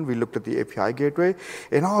function. We looked at the API gateway,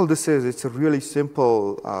 and all this is, it's a really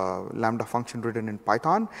simple Lambda function written in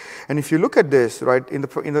Python. And if you look at this, right, in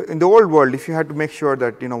the old world, if you had to make sure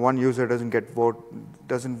that one user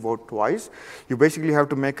doesn't vote twice, you basically have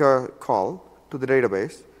to make a call to the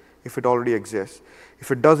database if it already exists. If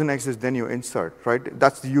it doesn't exist, then you insert, right?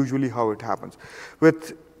 That's usually how it happens.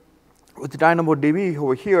 With DynamoDB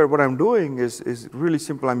over here, what I'm doing is really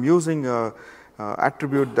simple. I'm using a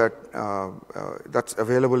attribute that's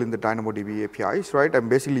available in the DynamoDB APIs, right? I'm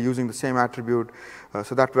basically using the same attribute,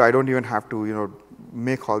 so that way I don't even have to,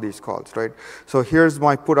 make all these calls, right? So here's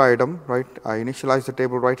my put item, right? I initialize the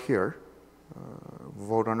table right here,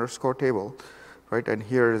 vote_table, right? And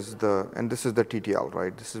here is this is the TTL,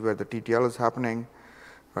 right? This is where the TTL is happening,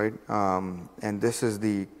 right? And this is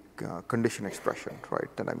the condition expression, right,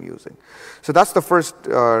 that I'm using. So that's the first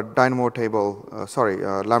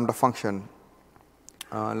Lambda function.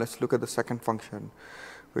 Let's look at the second function,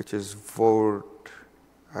 which is vote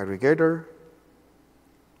aggregator.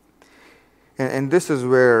 And this is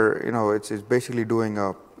where it's basically doing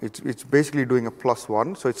a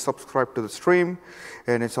 +1. So it's subscribed to the stream,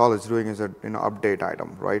 and all it's doing is a update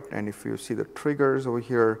item, right? And if you see the triggers over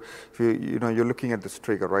here, if you're looking at this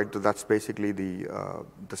trigger, right? So that's basically the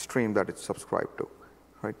stream that it's subscribed to,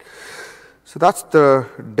 right? So that's the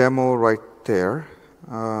demo right there.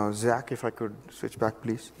 Zach, if I could switch back,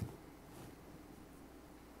 please.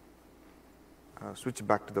 Switch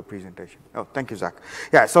back to the presentation. Oh, thank you, Zach.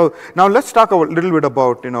 Yeah. So now let's talk a little bit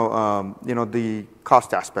about the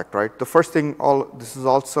cost aspect, right? The first thing, this is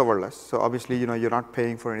all serverless. So obviously, you're not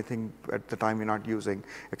paying for anything at the time you're not using,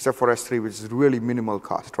 except for S3, which is really minimal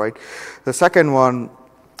cost, right? The second one,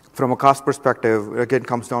 From a cost perspective, again,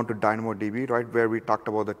 comes down to DynamoDB, right, where we talked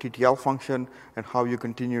about the TTL function and how you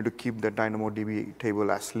continue to keep the DynamoDB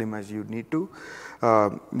table as slim as you need to.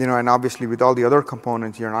 And obviously with all the other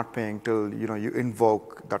components, you're not paying till you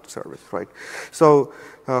invoke that service, right? So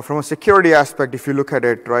from a security aspect, if you look at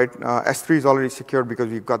it, right, S3 is already secured because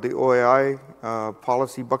we've got the OAI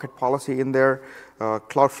policy, bucket policy in there.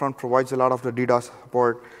 CloudFront provides a lot of the DDoS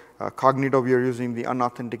support. Cognito, we are using the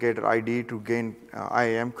unauthenticated ID to gain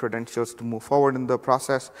IAM credentials to move forward in the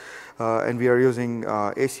process. And we are using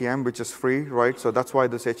ACM, which is free, right? So that's why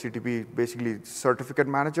this HTTP basically certificate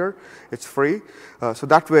manager, it's free. So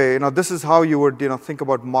that way, this is how you would, think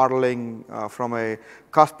about modeling from a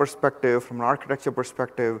cost perspective, from an architecture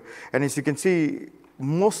perspective. And as you can see,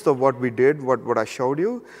 most of what we did, what I showed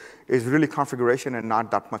you, is really configuration and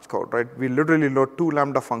not that much code, right? We literally load 2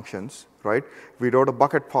 Lambda functions, right? We load a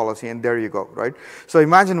bucket policy, and there you go, right? So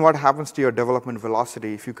imagine what happens to your development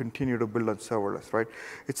velocity if you continue to build on serverless, right?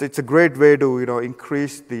 It's a great way to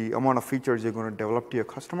increase the amount of features you're going to develop to your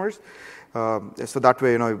customers. So that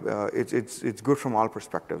way, it's good from all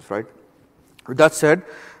perspectives, right? With that said,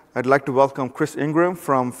 I'd like to welcome Chris Ingram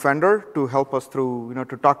from Fender to help us through,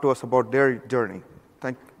 to talk to us about their journey.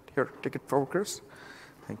 Here, take it forward, Chris.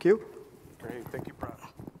 Thank you. Great, thank you, Prat.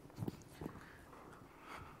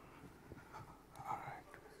 All right,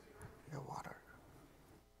 your water.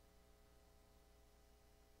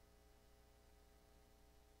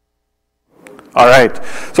 All right,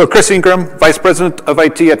 so Chris Ingram, Vice President of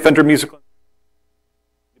IT at Fender Musical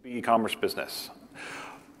e-commerce business.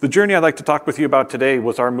 The journey I'd like to talk with you about today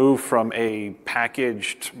was our move from a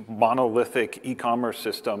packaged monolithic e-commerce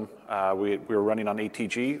system we were running on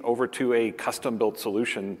ATG over to a custom-built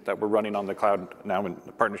solution that we're running on the cloud now in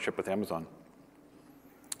partnership with Amazon.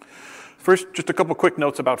 First, just a couple quick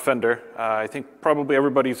notes about Fender. I think probably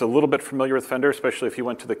everybody's a little bit familiar with Fender, especially if you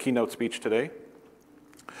went to the keynote speech today.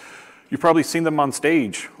 You've probably seen them on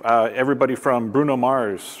stage. Everybody from Bruno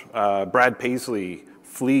Mars, Brad Paisley,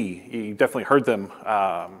 Flea, you definitely heard them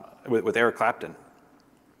with Eric Clapton.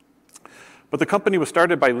 But the company was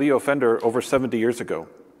started by Leo Fender over 70 years ago.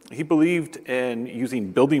 He believed in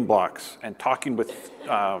using building blocks and talking with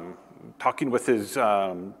his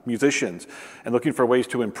musicians and looking for ways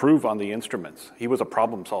to improve on the instruments. He was a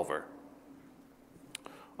problem solver.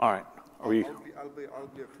 All right, are we? I'll be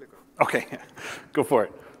a clicker. Okay, go for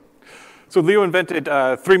it. So Leo invented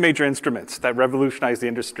 3 major instruments that revolutionized the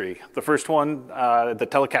industry. The first one, the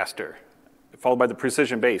Telecaster, followed by the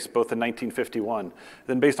Precision Bass, both in 1951.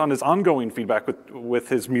 Then based on his ongoing feedback with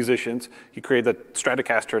his musicians, he created the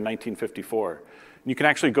Stratocaster in 1954. And you can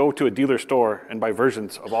actually go to a dealer store and buy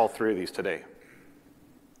versions of all 3 of these today.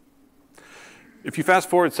 If you fast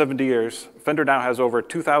forward 70 years, Fender now has over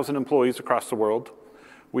 2,000 employees across the world.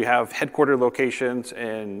 We have headquarter locations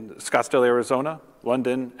in Scottsdale, Arizona,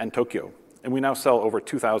 London, and Tokyo. And we now sell over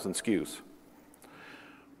 2,000 SKUs.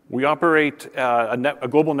 We operate a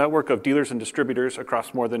global network of dealers and distributors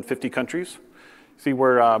across more than 50 countries. See,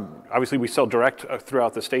 obviously we sell direct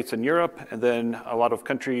throughout the States and Europe, and then a lot of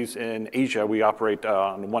countries in Asia, we operate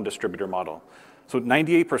on one distributor model. So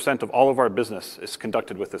 98% of all of our business is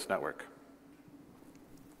conducted with this network.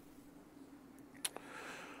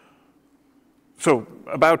 So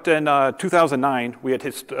about in 2009, we had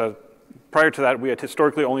prior to that, we had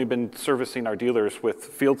historically only been servicing our dealers with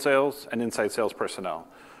field sales and inside sales personnel.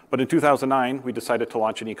 But in 2009, we decided to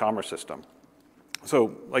launch an e-commerce system.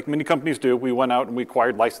 So like many companies do, we went out and we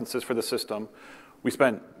acquired licenses for the system. We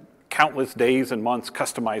spent countless days and months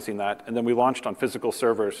customizing that, and then we launched on physical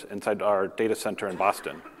servers inside our data center in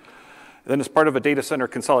Boston. And then as part of a data center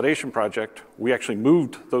consolidation project, we actually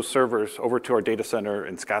moved those servers over to our data center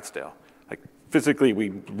in Scottsdale. Physically,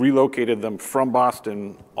 we relocated them from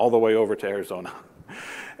Boston all the way over to Arizona.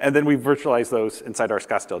 And then we virtualized those inside our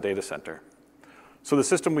Scottsdale data center. So the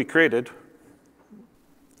system we created,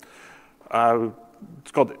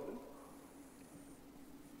 it's called,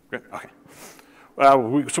 okay.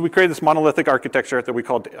 So we created this monolithic architecture that we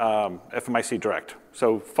called FMIC Direct.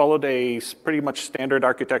 So followed a pretty much standard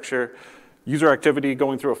architecture, user activity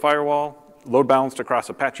going through a firewall, load balanced across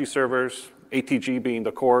Apache servers, ATG being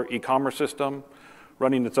the core e-commerce system,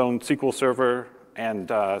 running its own SQL server and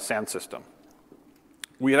SAN system.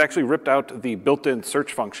 We had actually ripped out the built-in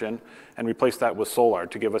search function and replaced that with Solar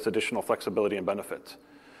to give us additional flexibility and benefits.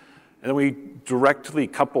 And then we directly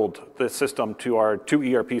coupled the system to our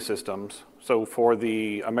 2 ERP systems. So for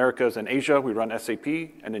the Americas and Asia, we run SAP,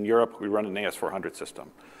 and in Europe, we run an AS400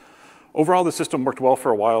 system. Overall, the system worked well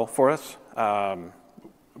for a while for us,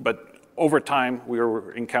 but over time, we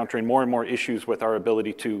were encountering more and more issues with our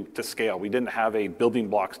ability to scale. We didn't have a building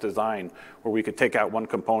blocks design where we could take out one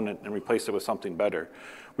component and replace it with something better.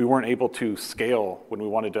 We weren't able to scale when we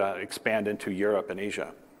wanted to expand into Europe and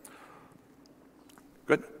Asia.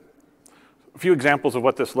 Good. A few examples of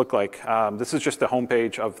what this looked like. This is just the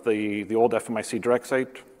homepage of the old FMIC Direct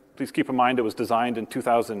site. Please keep in mind it was designed in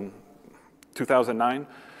 2009,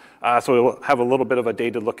 so it will have a little bit of a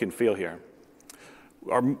dated look and feel here.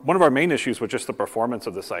 One of our main issues was just the performance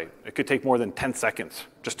of the site. It could take more than 10 seconds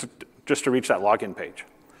just to reach that login page.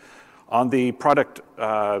 On the product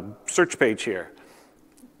search page here,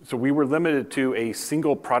 so we were limited to a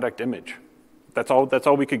single product image. That's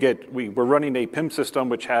all we could get. We were running a PIM system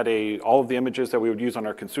which had all of the images that we would use on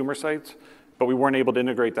our consumer sites, but we weren't able to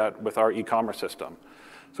integrate that with our e-commerce system.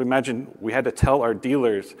 So imagine we had to tell our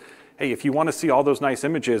dealers, hey, if you want to see all those nice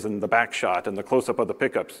images and the back shot and the close-up of the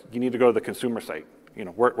pickups, you need to go to the consumer site. You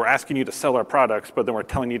know, we're asking you to sell our products, but then we're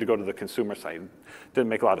telling you to go to the consumer site. Didn't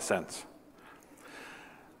make a lot of sense.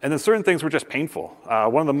 And then certain things were just painful.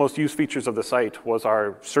 One of the most used features of the site was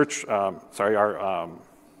our search,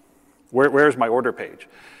 where's my order page?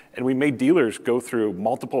 And we made dealers go through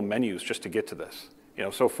multiple menus just to get to this. You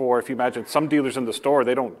know, so if you imagine some dealers in the store,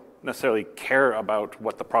 they don't necessarily care about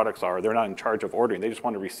what the products are. They're not in charge of ordering. They just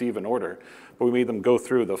want to receive an order. But we made them go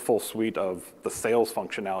through the full suite of the sales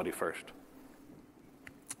functionality first.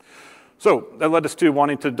 So that led us to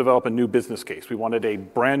wanting to develop a new business case. We wanted a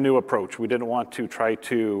brand new approach. We didn't want to try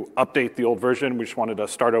to update the old version. We just wanted to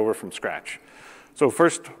start over from scratch. So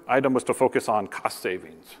first item was to focus on cost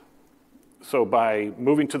savings. So by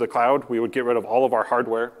moving to the cloud, we would get rid of all of our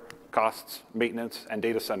hardware costs, maintenance, and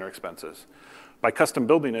data center expenses. By custom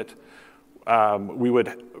building it, we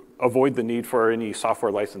would avoid the need for any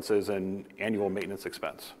software licenses and annual maintenance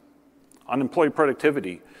expense. On employee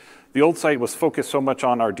productivity, the old site was focused so much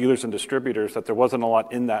on our dealers and distributors that there wasn't a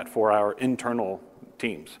lot in that for our internal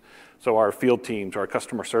teams. So our field teams, our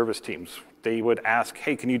customer service teams, they would ask,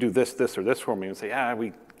 hey, can you do this, this, or this for me? And say, yeah,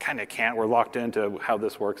 we kind of can't. We're locked into how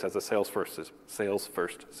this works as a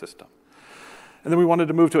sales-first system. And then we wanted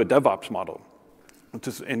to move to a DevOps model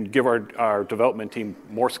and give our development team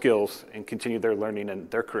more skills and continue their learning and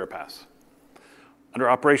their career paths. Under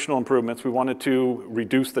operational improvements, we wanted to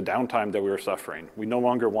reduce the downtime that we were suffering. We no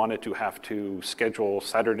longer wanted to have to schedule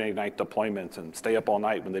Saturday night deployments and stay up all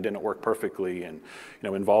night when they didn't work perfectly, and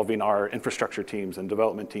involving our infrastructure teams and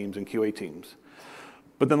development teams and QA teams.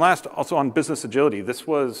 But then last, also on business agility, this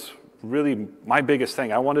was really my biggest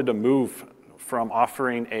thing. I wanted to move from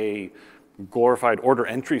offering a glorified order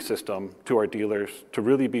entry system to our dealers to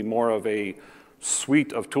really be more of a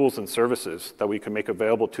suite of tools and services that we can make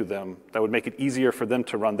available to them that would make it easier for them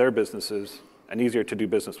to run their businesses and easier to do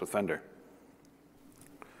business with Fender.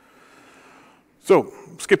 So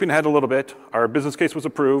skipping ahead a little bit, our business case was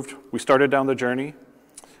approved. We started down the journey.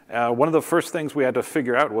 One of the first things we had to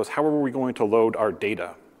figure out was how were we going to load our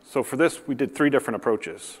data? So for this, we did 3 different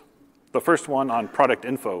approaches. The first one on product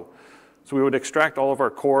info. So we would extract all of our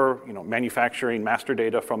core manufacturing master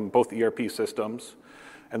data from both ERP systems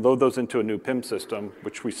and load those into a new PIM system,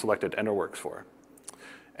 which we selected Enterworks for.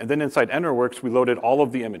 And then inside Enterworks, we loaded all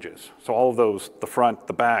of the images. So all of those, the front,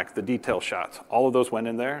 the back, the detail shots, all of those went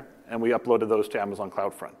in there, and we uploaded those to Amazon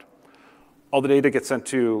CloudFront. All the data gets sent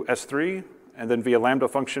to S3, and then via Lambda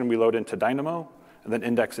function, we load into Dynamo, and then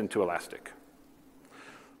index into Elastic.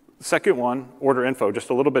 The second one, order info, just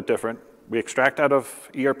a little bit different. We extract out of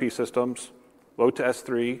ERP systems, load to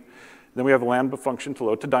S3, then we have a Lambda function to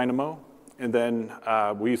load to Dynamo, and then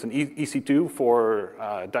we use an EC2 for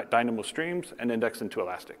Dynamo streams and index into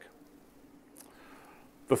Elastic.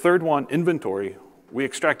 The third one, inventory. We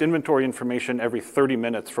extract inventory information every 30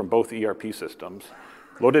 minutes from both ERP systems,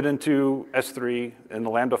 load it into S3 and the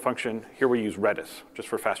Lambda function. Here we use Redis, just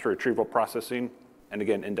for faster retrieval processing, and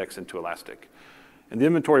again, index into Elastic. And the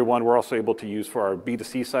inventory one, we're also able to use for our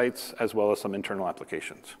B2C sites, as well as some internal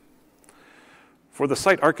applications. For the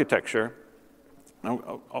site architecture,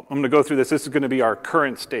 I'm going to go through this. This is going to be our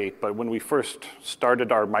current state, but when we first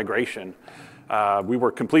started our migration, we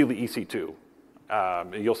were completely EC2.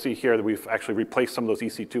 You'll see here that we've actually replaced some of those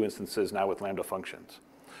EC2 instances now with Lambda functions.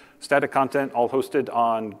 Static content all hosted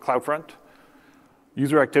on CloudFront.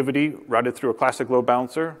 User activity routed through a classic load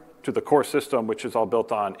balancer to the core system, which is all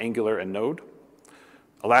built on Angular and Node.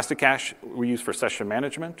 Elasticache we use for session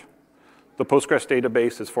management. The Postgres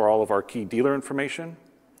database is for all of our key dealer information.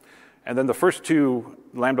 And then the first 2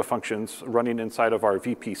 Lambda functions running inside of our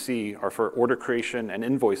VPC are for order creation and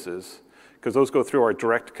invoices, because those go through our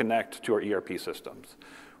direct connect to our ERP systems.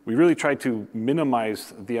 We really tried to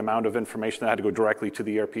minimize the amount of information that had to go directly to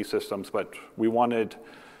the ERP systems, but we wanted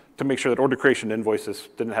to make sure that order creation invoices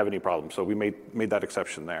didn't have any problems. So we made that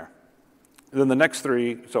exception there. And then the next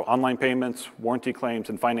three, so online payments, warranty claims,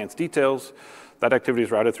 and finance details, that activity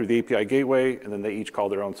is routed through the API gateway, and then they each call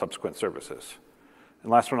their own subsequent services.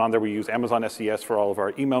 And last one on there, we use Amazon SES for all of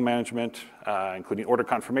our email management, including order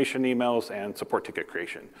confirmation emails and support ticket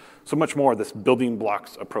creation. So much more of this building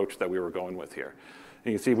blocks approach that we were going with here.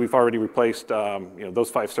 And you can see we've already replaced those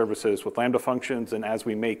 5 services with Lambda functions, and as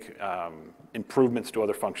we make improvements to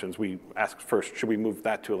other functions, we ask first, should we move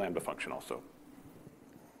that to a Lambda function also?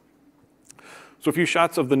 So a few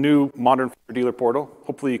shots of the new modern dealer portal.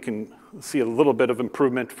 Hopefully you can see a little bit of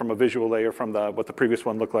improvement from a visual layer from what the previous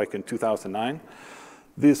one looked like in 2009.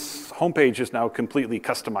 This homepage is now completely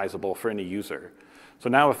customizable for any user. So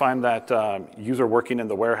now if I'm that user working in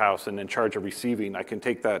the warehouse and in charge of receiving, I can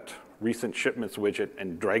take that recent shipments widget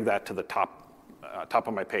and drag that to the top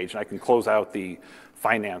of my page, and I can close out the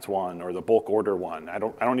finance one or the bulk order one. I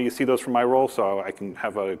don't need to see those from my role, so I can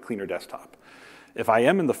have a cleaner desktop. If I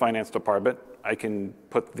am in the finance department, I can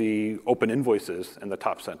put the open invoices in the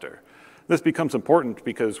top center. This becomes important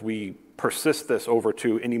because we persist this over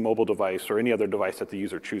to any mobile device or any other device that the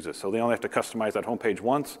user chooses. So they only have to customize that homepage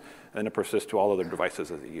once, and it persists to all other devices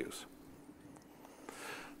that they use.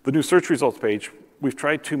 The new search results page, we've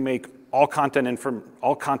tried to make all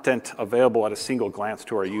content available at a single glance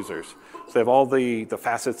to our users. So they have all the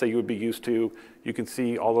facets that you would be used to. You can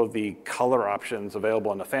see all of the color options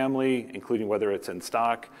available in the family, including whether it's in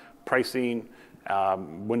stock, pricing,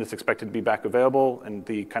 when it's expected to be back available, and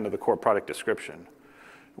the kind of the core product description.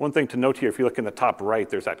 One thing to note here, if you look in the top right,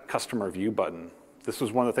 there's that customer view button. This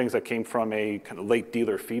was one of the things that came from a kind of late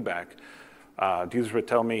dealer feedback. Users would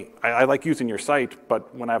tell me, I like using your site,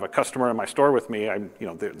 but when I have a customer in my store with me,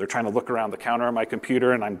 they're trying to look around the counter on my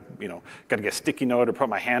computer, and I'm got to get a sticky note or put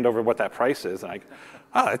my hand over what that price is. And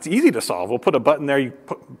it's easy to solve. We'll put a button there,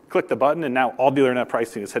 click the button, and now all dealer net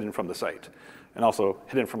pricing is hidden from the site, and also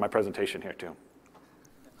hidden from my presentation here too.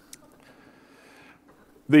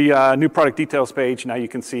 The new product details page, now you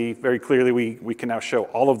can see very clearly we can now show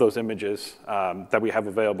all of those images that we have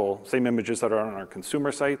available, same images that are on our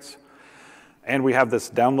consumer sites. And we have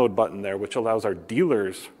this download button there, which allows our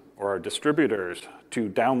dealers or our distributors to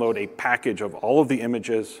download a package of all of the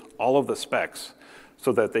images, all of the specs,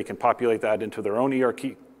 so that they can populate that into their own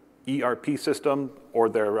ERP system or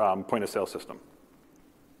their point of sale system.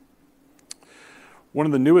 One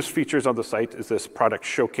of the newest features on the site is this product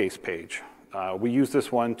showcase page. We use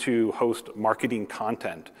this one to host marketing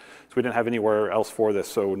content. So we didn't have anywhere else for this.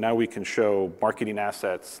 So now we can show marketing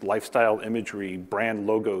assets, lifestyle imagery, brand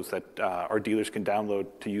logos that our dealers can download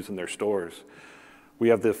to use in their stores. We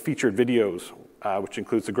have the featured videos, which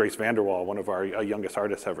includes the Grace Vanderwall, one of our youngest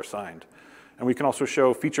artists ever signed. And we can also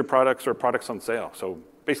show featured products or products on sale. So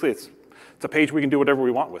basically it's a page we can do whatever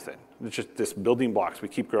we want with it. It's just this building blocks. We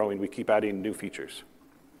keep growing, we keep adding new features.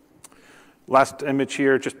 Last image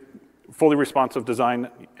here, just fully responsive design,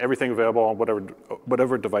 everything available on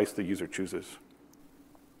whatever device the user chooses.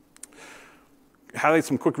 Highlight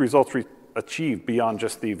some quick results we achieved beyond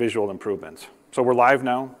just the visual improvements. So we're live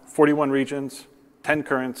now, 41 regions, 10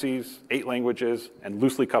 currencies, 8 languages, and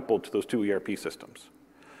loosely coupled to those 2 ERP systems.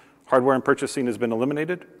 Hardware and purchasing has been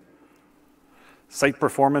eliminated. Site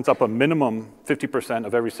performance up a minimum 50%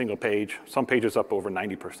 of every single page, some pages up over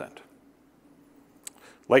 90%.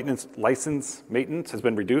 License maintenance has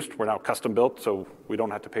been reduced. We're now custom built, so we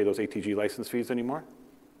don't have to pay those ATG license fees anymore.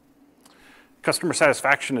 Customer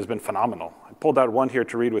satisfaction has been phenomenal. I pulled out one here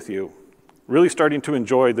to read with you. Really starting to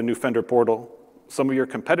enjoy the new Fender portal. Some of your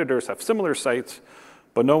competitors have similar sites,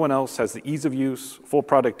 but no one else has the ease of use, full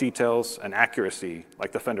product details, and accuracy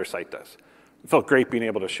like the Fender site does. It felt great being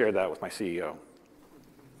able to share that with my CEO.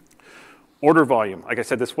 Order volume. Like I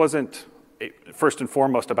said, this wasn't first and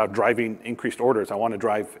foremost about driving increased orders. I want to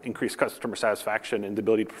drive increased customer satisfaction and the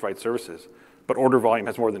ability to provide services. But order volume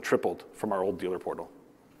has more than tripled from our old dealer portal.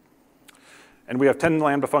 And we have 10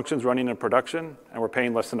 Lambda functions running in production, and we're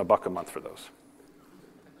paying less than $1 a month for those.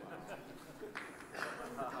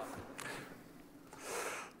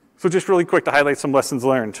 So just really quick to highlight some lessons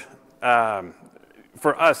learned.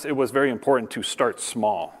 For us, it was very important to start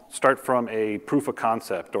small. Start from a proof of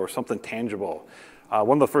concept or something tangible.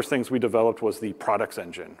 One of the first things we developed was the products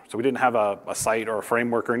engine. So we didn't have a site or a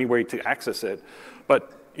framework or any way to access it,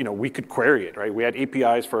 but we could query it, right? We had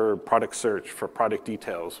APIs for product search, for product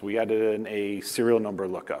details. We added in a serial number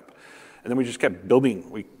lookup. And then we just kept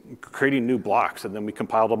building, creating new blocks, and then we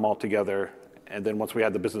compiled them all together. And then once we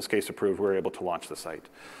had the business case approved, we were able to launch the site.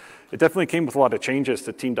 It definitely came with a lot of changes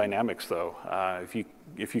to team dynamics, though.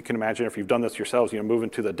 If you can imagine, if you've done this yourselves, move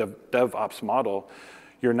into the DevOps model,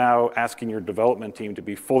 you're now asking your development team to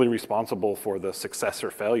be fully responsible for the success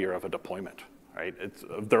or failure of a deployment, right? It's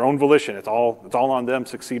of their own volition. It's all on them,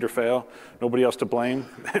 succeed or fail. Nobody else to blame.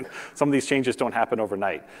 Some of these changes don't happen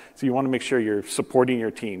overnight. So you want to make sure you're supporting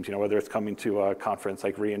your teams, whether it's coming to a conference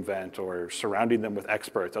like reInvent or surrounding them with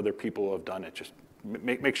experts, other people who have done it. Just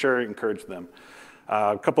make sure, encourage them.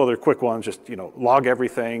 A couple other quick ones, just log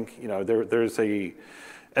everything. There's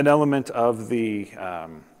an element of the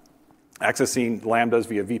accessing Lambdas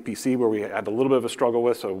via VPC where we had a little bit of a struggle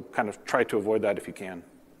with, so kind of try to avoid that if you can.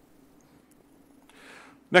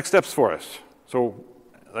 Next steps for us. So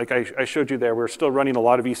like I showed you there, we're still running a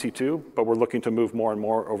lot of EC2, but we're looking to move more and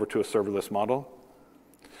more over to a serverless model.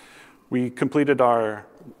 We completed our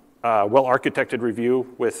well-architected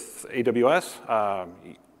review with AWS.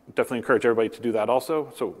 Definitely encourage everybody to do that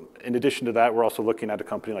also. So in addition to that, we're also looking at a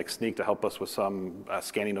company like Snyk to help us with some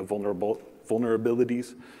scanning of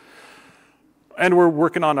vulnerabilities. And we're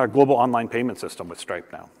working on our global online payment system with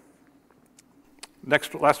Stripe now.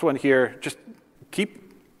 Last one here, just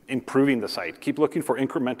keep improving the site. Keep looking for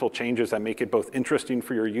incremental changes that make it both interesting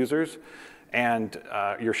for your users and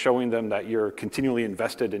you're showing them that you're continually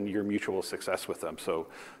invested in your mutual success with them. So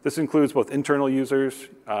this includes both internal users,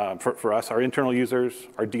 for us, our internal users,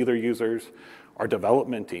 our dealer users, our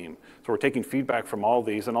development team. So we're taking feedback from all of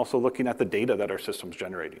these and also looking at the data that our system's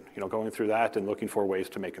generating, going through that and looking for ways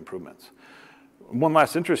to make improvements. One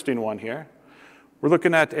last interesting one here. We're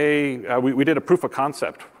looking at we did a proof of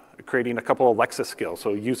concept, creating a couple of Alexa skills,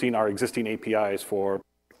 so using our existing APIs for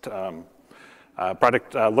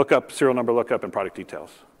product lookup, serial number lookup, and product details.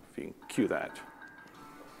 If you can cue that.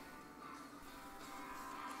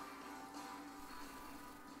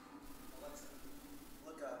 Alexa,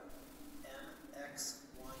 look up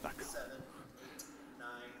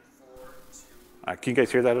MX17894. Can you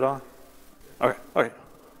guys hear that at all? Okay.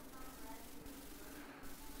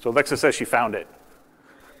 So Alexa says she found it.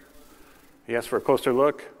 He asked for a closer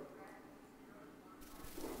look.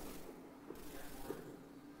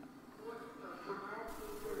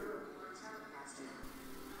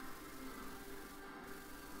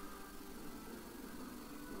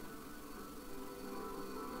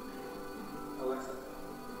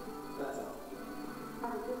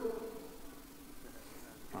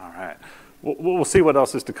 All right. We'll see what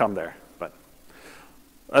else is to come there. But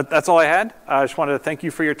that's all I had. I just wanted to thank you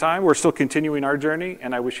for your time. We're still continuing our journey,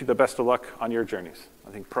 and I wish you the best of luck on your journeys.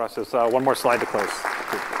 I think process one more slide to close.